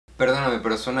Perdóname,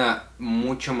 pero suena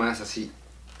mucho más así.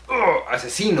 ¡Oh!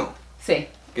 Asesino. Sí.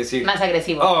 Que sí. Más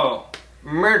agresivo. ¡Oh!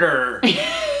 Murder.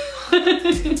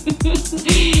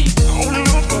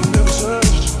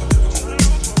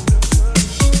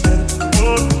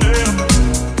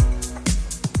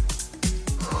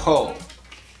 Whole.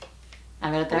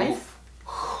 A ver, otra vez.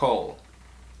 Whole.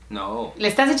 No. Le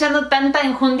estás echando tanta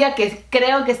enjundia que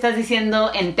creo que estás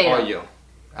diciendo entero. Pollo.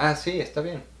 Ah, sí, está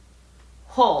bien.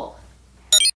 Whole.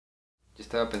 Yo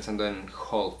estaba pensando en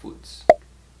Whole Foods.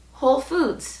 Whole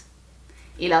Foods.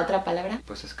 ¿Y la otra palabra?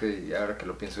 Pues es que ahora que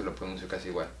lo pienso lo pronuncio casi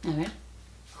igual. A ver.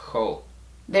 Whole.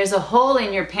 There's a hole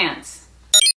in your pants.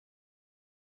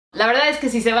 La verdad es que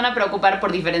si se van a preocupar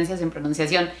por diferencias en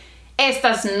pronunciación,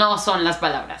 estas no son las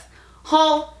palabras.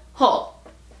 Whole, whole.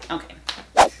 Ok.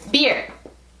 Beer.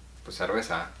 Pues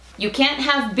cerveza. You can't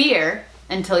have beer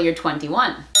until you're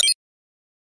 21.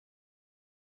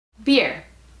 Beer.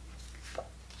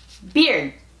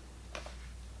 Beard.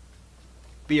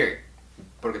 Beard.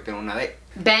 Porque tiene una D.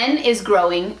 Ben is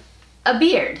growing a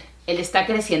beard. Él está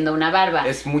creciendo una barba.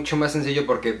 Es mucho más sencillo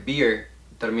porque beard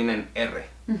termina en R.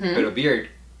 Pero beard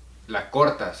la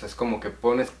cortas. Es como que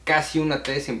pones casi una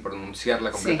T sin pronunciarla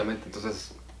completamente. Sí.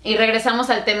 Entonces... Y regresamos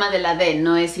al tema de la D.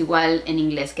 No es igual en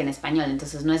inglés que en español.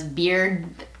 Entonces no es beard,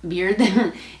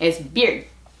 es beard.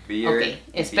 Beard. Ok,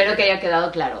 espero que haya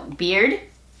quedado claro. Beard,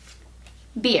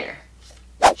 beer.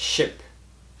 Ship.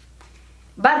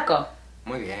 Barco.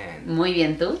 Muy bien. Muy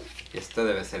bien, ¿tú? Esto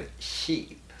debe ser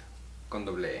sheep. Con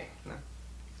doble E, ¿no?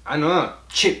 Ah, no.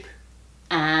 Chip.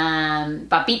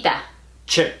 Papita.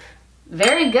 Chip.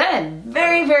 Very good.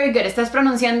 Very, very good. Estás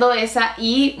pronunciando esa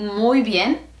I muy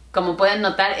bien. Como pueden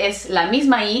notar, es la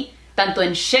misma I, tanto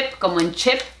en ship como en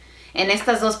chip. En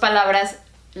estas dos palabras,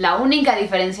 la única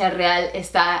diferencia real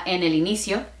está en el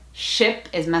inicio. Ship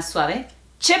es más suave.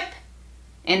 Chip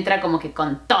entra como que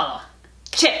con todo.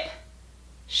 Chip.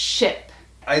 Ship.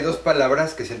 Hay dos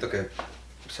palabras que siento que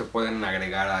se pueden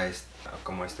agregar a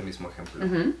como este mismo ejemplo.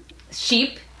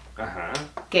 Sheep, ajá,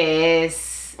 que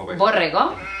es oveja.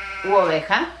 Borrego u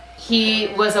oveja.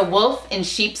 He was a wolf in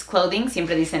sheep's clothing,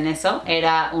 siempre dicen eso.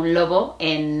 Era un lobo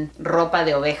en ropa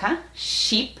de oveja.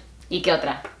 Sheep. ¿Y qué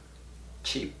otra?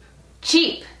 Cheap.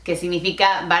 Cheap, que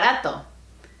significa barato.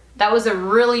 That was a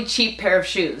really cheap pair of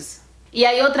shoes. Y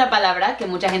hay otra palabra que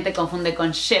mucha gente confunde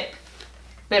con ship,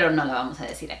 pero no la vamos a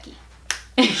decir aquí.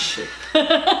 Ship.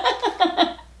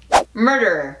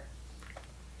 Murderer.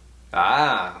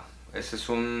 Ah, ese es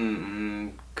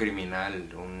un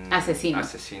criminal, un asesino.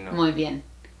 Muy bien.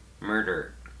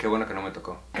 Murder. Qué bueno que no me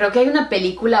tocó. Creo que hay una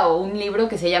película o un libro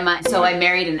que se llama So I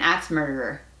Married an Axe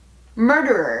Murderer.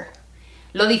 Murderer.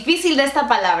 Lo difícil de esta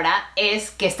palabra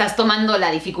es que estás tomando la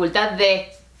dificultad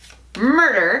de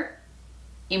murder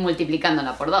y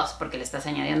multiplicándola por 2, porque le estás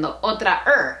añadiendo otra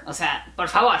O sea, por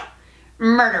favor.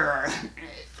 Murderer.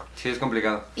 Sí, es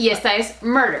complicado. Y esta es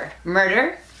murder.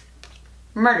 Murder.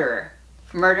 Murderer.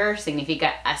 Murder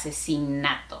significa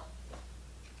asesinato.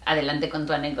 Adelante con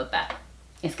tu anécdota.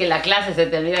 Es que la clase se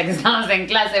te olvida que estamos en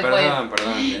clase, perdón, pues.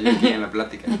 Perdón, ya aquí en la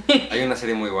plática. Hay una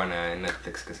serie muy buena en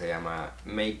Netflix que se llama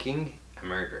Making a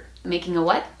Murder. Making a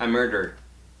what? A Murder.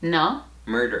 No.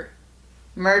 Murder.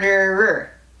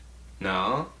 Murderer.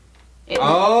 No.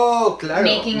 Oh, claro.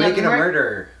 Making a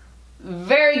Murder.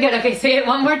 Very good. Okay, say it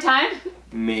one more time.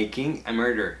 Making a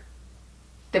Murder.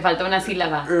 Te faltó una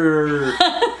sílaba.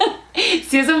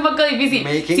 Sí, es un poco difícil.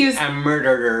 Making a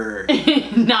murderer.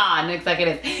 No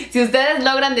exageres. Si ustedes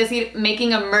logran decir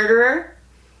making a murderer,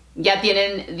 ya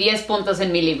tienen 10 puntos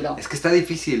en mi libro. Es que está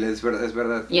difícil, es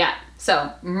verdad. Yeah,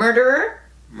 so, murderer.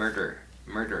 Murderer.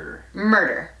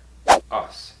 Murder.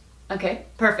 Us. Okay,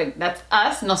 perfect. That's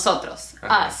us, nosotros.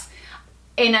 Ajá. Us.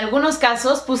 En algunos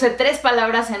casos puse 3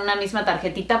 palabras en una misma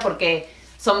tarjetita porque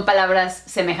son palabras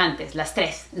semejantes, las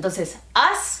 3. Entonces,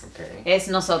 us es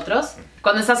nosotros.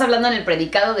 Cuando estás hablando en el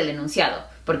predicado del enunciado,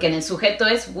 porque en el sujeto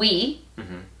es we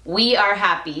are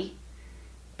happy,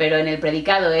 pero en el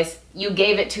predicado es you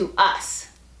gave it to us.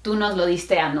 Tú nos lo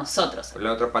diste a nosotros.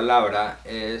 La otra palabra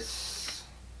es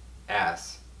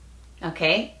as. Ok,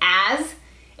 as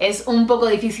es un poco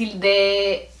difícil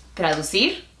de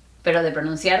traducir, pero de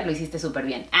pronunciar lo hiciste súper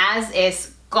bien. As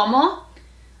es como,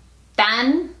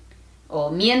 tan o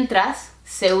mientras,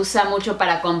 se usa mucho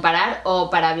para comparar o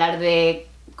para hablar de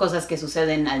cosas que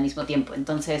suceden al mismo tiempo.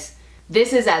 Entonces,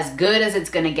 this is as good as it's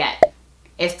gonna get.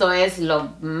 Esto es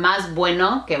lo más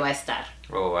bueno que va a estar.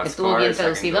 ¿Estuvo bien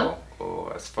traducido?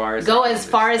 Go as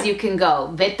far as you can go.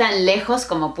 Ve tan lejos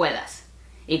como puedas.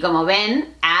 Y como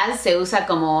ven, as se usa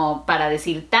como para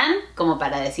decir tan, como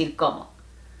para decir como.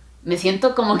 Me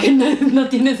siento como que no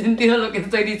tiene sentido lo que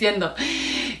estoy diciendo.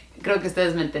 Creo que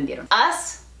ustedes me entendieron.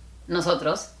 Us,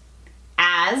 nosotros.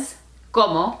 As,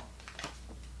 como.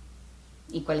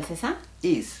 ¿Y cuál es esa?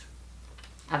 Is.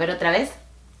 A ver otra vez.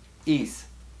 Is.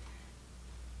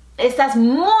 Estás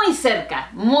muy cerca,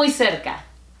 muy cerca.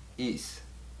 Is.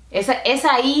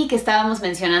 Esa I que estábamos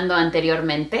mencionando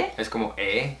anteriormente. Es como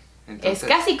E. Es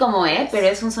casi como E, pero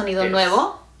es un sonido es.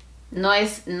 nuevo. No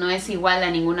es igual a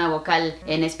ninguna vocal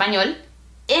en español.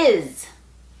 Is.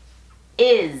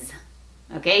 Is.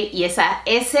 ¿Ok? Y esa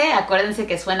S, acuérdense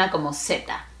que suena como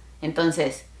Z.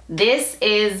 Entonces, this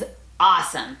is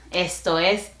awesome. Esto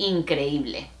es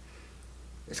increíble.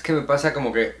 Es que me pasa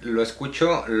como que lo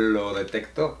escucho, lo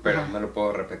detecto, pero Ajá. no lo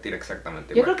puedo repetir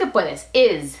exactamente. Yo creo que puedes.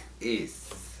 Is. Is.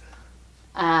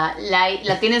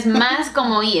 La tienes más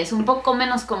como I. Es un poco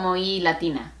menos como I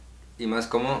latina. Y más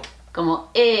como Como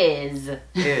is.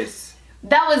 es.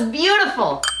 That was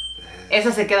beautiful.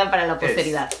 Eso se queda para la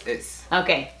posteridad. Es. Ok,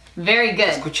 very good.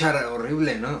 Escuchar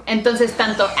horrible, ¿no? Entonces,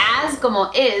 tanto as como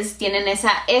is tienen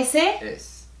esa S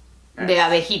Es. de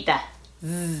abejita.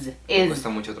 Z, Me is, cuesta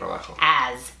mucho trabajo.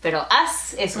 as. Pero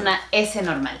as es una S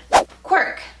normal.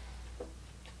 Quirk.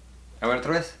 A ver,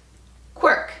 otra vez.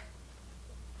 Quirk.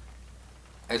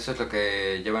 ¿Eso es lo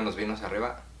que llevan los vinos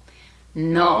arriba?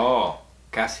 No.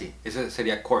 Casi. Eso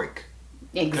sería cork.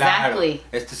 Exactly. Claro.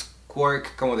 Este es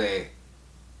quirk como de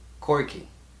quirky.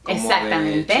 Como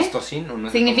Exactamente. de chistosín, ¿o no?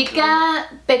 Significa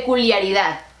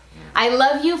peculiaridad. I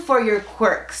love you for your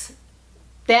quirks.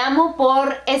 Te amo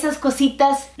por esas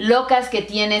cositas locas que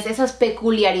tienes, esas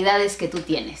peculiaridades que tú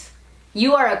tienes.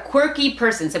 You are a quirky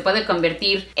person. Se puede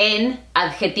convertir en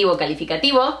adjetivo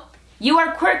calificativo. You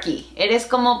are quirky. Eres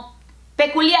como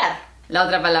peculiar. La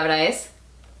otra palabra es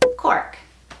cork.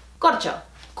 Corcho.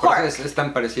 Cork. Es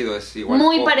tan parecido, es igual.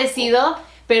 Muy parecido,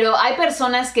 pero hay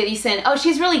personas que dicen, oh,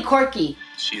 she's really quirky.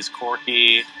 She's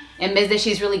quirky. En vez de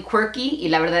she's really quirky, y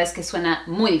la verdad es que suena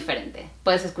muy diferente.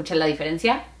 ¿Puedes escuchar la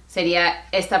diferencia? Sería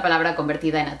esta palabra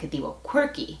convertida en adjetivo.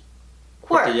 Quirky.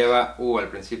 Porque Quirk. lleva U al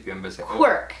principio en vez de O.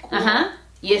 Quirk. Ajá.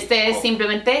 Y este es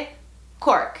simplemente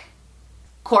cork.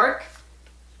 Cork.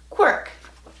 Quirk.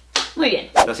 Muy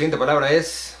bien. La siguiente palabra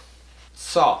es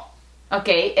saw. Ok,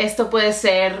 esto puede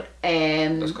ser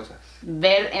Dos cosas.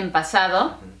 ver en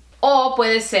pasado o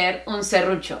puede ser un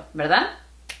serrucho, ¿verdad?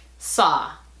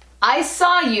 Saw. I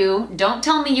saw you, don't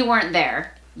tell me you weren't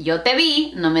there. Yo te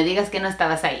vi, no me digas que no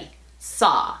estabas ahí.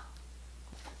 Saw.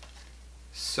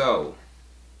 So.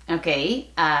 Ok,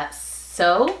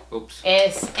 so Oops.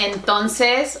 es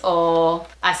entonces o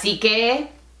así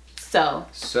que, so.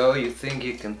 So you think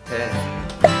you can tell.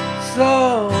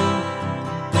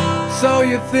 So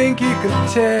you think you can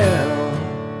tell?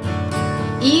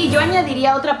 Y yo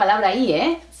añadiría otra palabra ahí,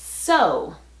 ¿eh?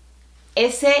 Sew.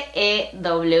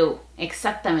 S-E-W.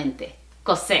 Exactamente.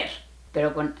 Coser,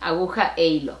 pero con aguja e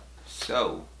hilo.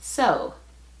 So. Sew.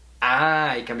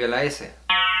 Ah, y cambia la S.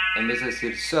 En vez de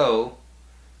decir so,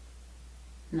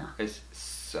 No, es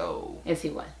so. es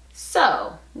igual.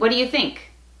 So, what do you think?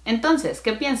 Entonces,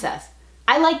 ¿qué piensas?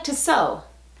 I like to sew.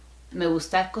 Me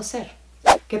gusta coser.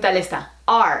 ¿Qué tal está?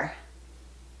 Are.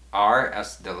 R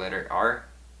as the letter R.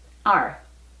 Are.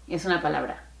 Es una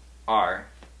palabra. R.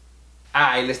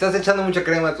 Ah, y le estás echando mucha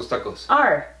crema a tus tacos.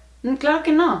 Are. Claro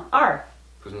que no. Are.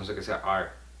 Pues no sé qué sea R.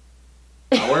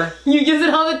 Our. You use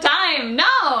it all the time.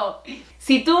 No.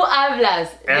 Si tú hablas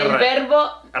del R.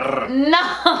 verbo... R.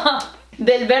 No.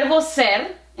 Del verbo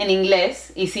ser en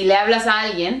inglés y si le hablas a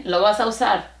alguien, lo vas a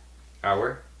usar.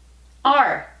 Our.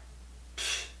 Are.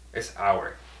 Es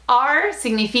our. Are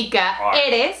significa Are.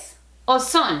 eres o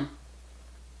son.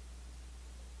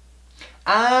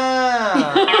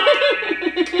 Ah.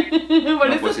 Por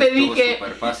No, eso pues te estuvo dije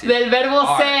superfácil. del verbo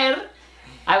Are. ser.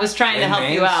 I was trying to help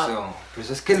you out. Menso. Pues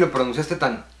es que lo pronunciaste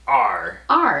tan R.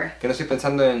 Are. Que no estoy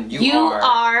pensando en you, You are.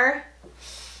 are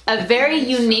a very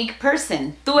Menso. unique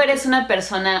person. Tú eres una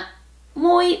persona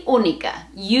muy única.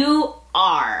 You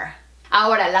are.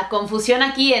 Ahora, la confusión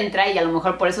aquí entra, y a lo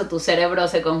mejor por eso tu cerebro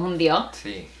se confundió,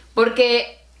 Sí.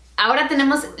 porque ahora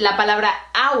tenemos la palabra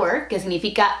hour, que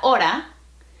significa hora.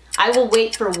 I will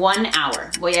wait for 1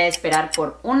 hour. Voy a esperar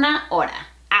por 1 hora.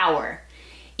 Hour.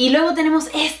 Y luego tenemos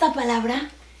esta palabra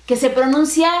que se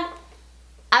pronuncia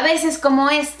a veces como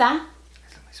esta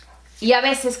Es lo mismo. y a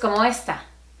veces como esta.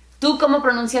 ¿Tú cómo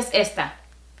pronuncias esta?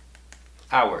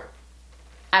 Our.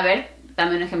 A ver,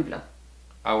 dame un ejemplo.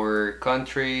 Our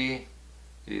country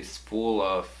is full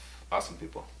of awesome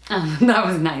people. Oh, that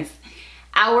was nice.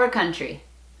 Our country.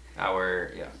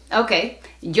 Our, yeah. Ok,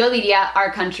 yo diría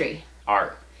our country.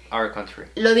 Our country.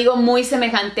 Lo digo muy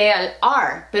semejante al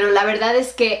are, pero la verdad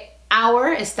es que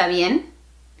our está bien.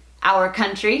 Our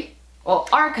country o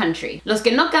our country. Los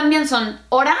que no cambian son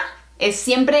hora, es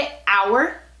siempre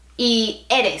our, y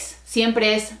eres,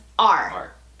 siempre es are.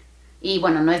 Y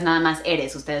bueno, no es nada más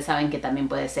eres, ustedes saben que también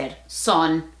puede ser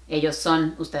son, ellos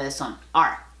son, ustedes son,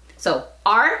 are. So,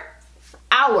 are,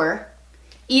 our,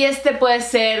 y este puede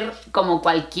ser como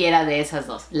cualquiera de esas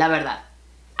dos, la verdad.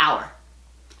 Our.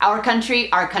 Our country,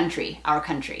 our country, our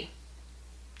country.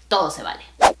 Todo se vale.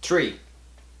 Tree.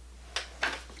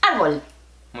 Árbol.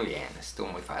 Muy bien, estuvo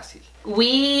muy fácil.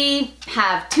 We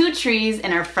have 2 trees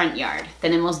in our front yard.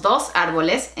 Tenemos 2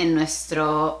 árboles en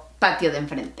nuestro patio de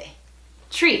enfrente.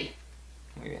 Tree.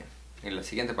 Muy bien. Y la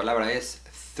siguiente palabra es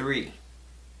three.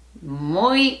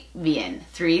 Muy bien.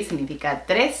 3 significa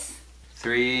 3.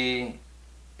 3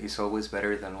 is always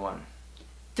better than 1.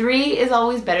 3 is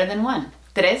always better than 1.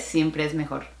 3 siempre es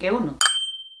mejor que 1.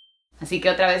 Así que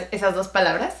otra vez esas dos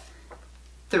palabras.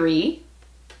 3,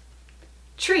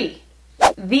 tree.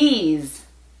 These.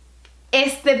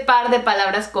 Este par de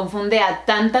palabras confunde a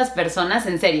tantas personas,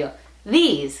 en serio.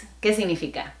 These, ¿qué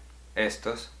significa?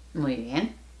 Estos. Muy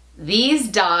bien.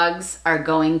 These dogs are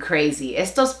going crazy.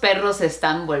 Estos perros se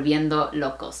están volviendo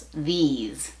locos.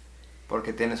 These.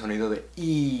 Porque tiene sonido de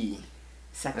I.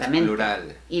 Exactamente. Es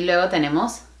plural. Y luego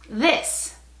tenemos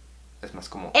this. Es más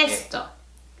como Esto.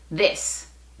 This.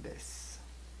 This.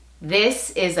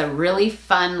 This is a really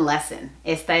fun lesson.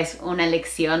 Esta es una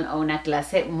lección o una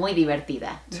clase muy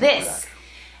divertida. Sí, This.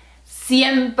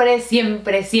 claro.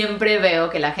 Siempre veo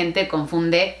que la gente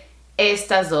confunde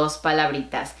estas dos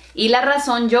palabritas. Y la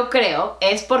razón, yo creo,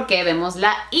 es porque vemos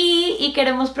la I y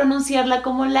queremos pronunciarla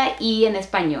como la I en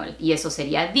español. Y eso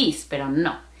sería this, pero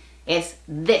no. Es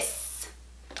this.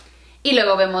 Y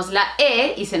luego vemos la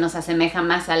E y se nos asemeja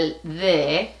más al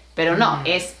de, pero no,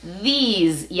 es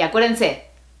these. Y acuérdense,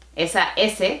 esa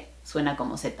S suena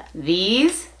como Z.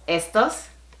 These, estos.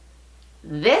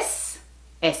 This,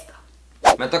 esto.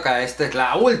 Me toca, esta es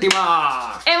la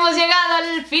última. Hemos llegado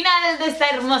al final de esta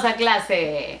hermosa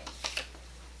clase.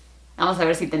 Vamos a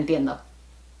ver si te entiendo.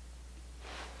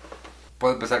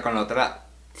 ¿Puedo empezar con la otra?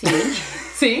 ¿Sí?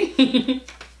 ¿Sí?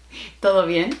 ¿Todo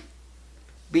bien?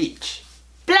 Beach.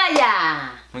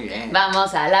 ¡Playa! Muy bien.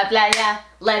 Vamos a la playa.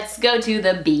 Let's go to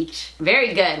the beach.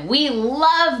 Very good. We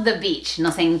love the beach.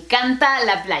 Nos encanta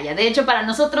la playa. De hecho, para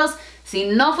nosotros, si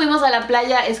no fuimos a la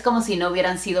playa, es como si no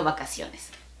hubieran sido vacaciones.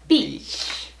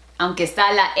 Beach. Aunque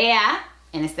está la EA,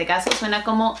 en este caso suena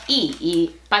como I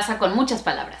y pasa con muchas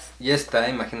palabras. Y esta,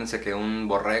 imagínense que un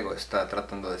borrego está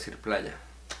tratando de decir playa.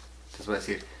 Entonces voy a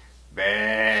decir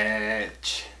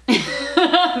beach.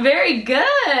 Very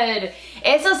good.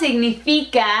 Eso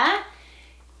significa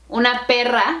una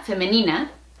perra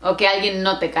femenina o que alguien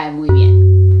no te cae muy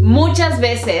bien. Muchas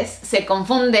veces se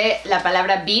confunde la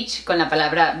palabra beach con la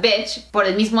palabra bitch por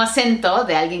el mismo acento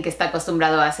de alguien que está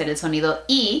acostumbrado a hacer el sonido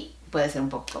I. Puede ser un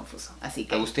poco confuso, así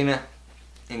que... Agustina,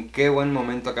 ¿en qué buen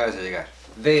momento acabas de llegar?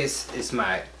 This is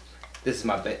my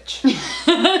bitch.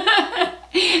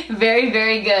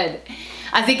 Very good.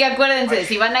 Así que acuérdense,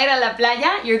 si van a ir a la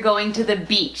playa, you're going to the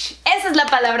beach. Esa es la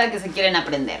palabra que se quieren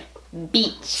aprender.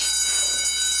 Beach.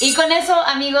 Y con eso,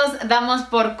 amigos, damos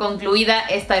por concluida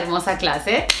esta hermosa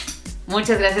clase.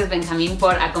 Muchas gracias, Benjamín,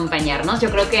 por acompañarnos.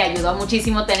 Yo creo que ayudó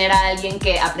muchísimo tener a alguien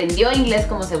que aprendió inglés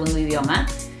como segundo idioma.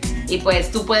 Y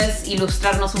pues tú puedes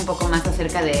ilustrarnos un poco más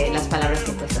acerca de las palabras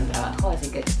que cuestan trabajo. Así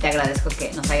que te agradezco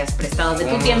que nos hayas prestado de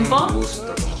tu tiempo. Un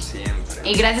gusto, como siempre.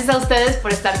 Y gracias a ustedes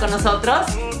por estar con nosotros.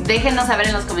 Déjenos saber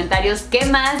en los comentarios qué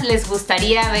más les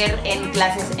gustaría ver en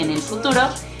clases en el futuro.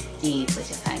 Y pues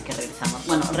ya saben que regresamos.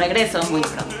 Bueno, regreso muy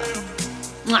pronto.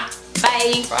 ¡Mua!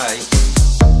 Bye. Bye.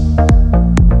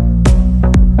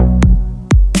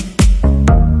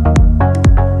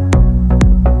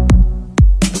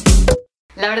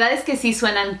 La verdad es que sí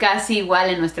suenan casi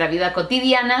igual en nuestra vida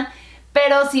cotidiana,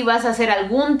 pero si vas a hacer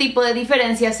algún tipo de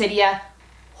diferencia sería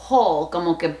whole,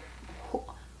 como que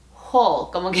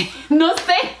no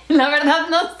sé, la verdad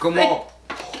no sé. Como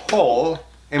whole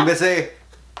en vez de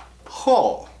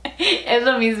whole. Es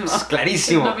lo mismo. Es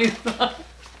clarísimo. Es lo mismo.